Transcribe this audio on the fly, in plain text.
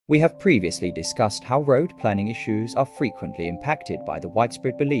We have previously discussed how road planning issues are frequently impacted by the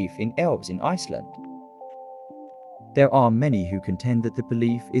widespread belief in elves in Iceland. There are many who contend that the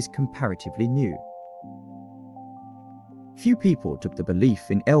belief is comparatively new. Few people took the belief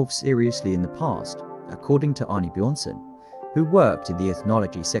in elves seriously in the past, according to Arni Bjornsson, who worked in the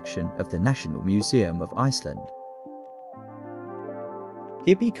ethnology section of the National Museum of Iceland.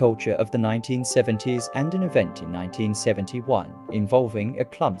 Hippie culture of the 1970s and an event in 1971 involving a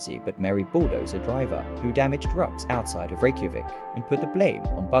clumsy but merry bulldozer driver who damaged rocks outside of Reykjavik and put the blame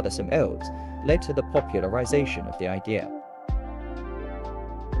on bothersome elves led to the popularization of the idea.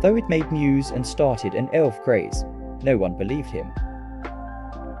 Though it made news and started an elf craze, no one believed him.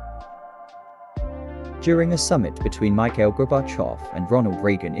 During a summit between Mikhail Gorbachev and Ronald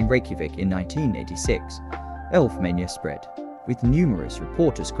Reagan in Reykjavik in 1986, Elf-mania spread, with numerous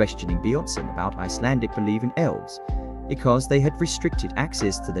reporters questioning Bjornsson about Icelandic belief in elves, because they had restricted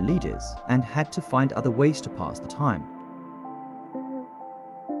access to the leaders and had to find other ways to pass the time.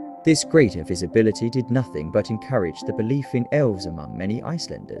 This greater visibility did nothing but encourage the belief in elves among many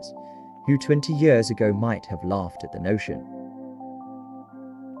Icelanders, who 20 years ago might have laughed at the notion.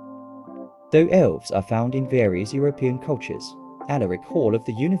 Though elves are found in various European cultures, Alaric Hall of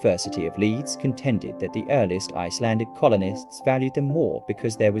the University of Leeds contended that the earliest Icelandic colonists valued them more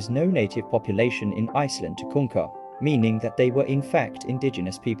because there was no native population in Iceland to conquer, meaning that they were in fact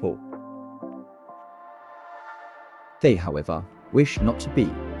indigenous people. They, however, wish not to be.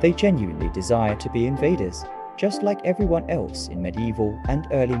 They genuinely desire to be invaders, just like everyone else in medieval and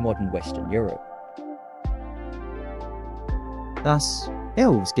early modern Western Europe. Thus,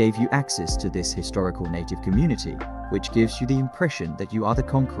 elves gave you access to this historical native community, which gives you the impression that you are the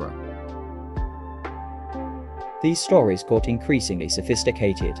conqueror. These stories got increasingly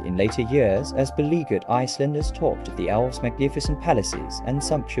sophisticated in later years as beleaguered Icelanders talked of the elves' magnificent palaces and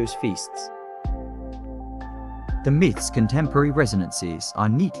sumptuous feasts. The myth's contemporary resonances are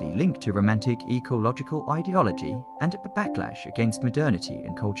neatly linked to romantic ecological ideology and a backlash against modernity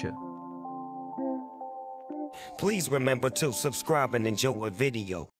and culture. Please remember to subscribe and enjoy a video.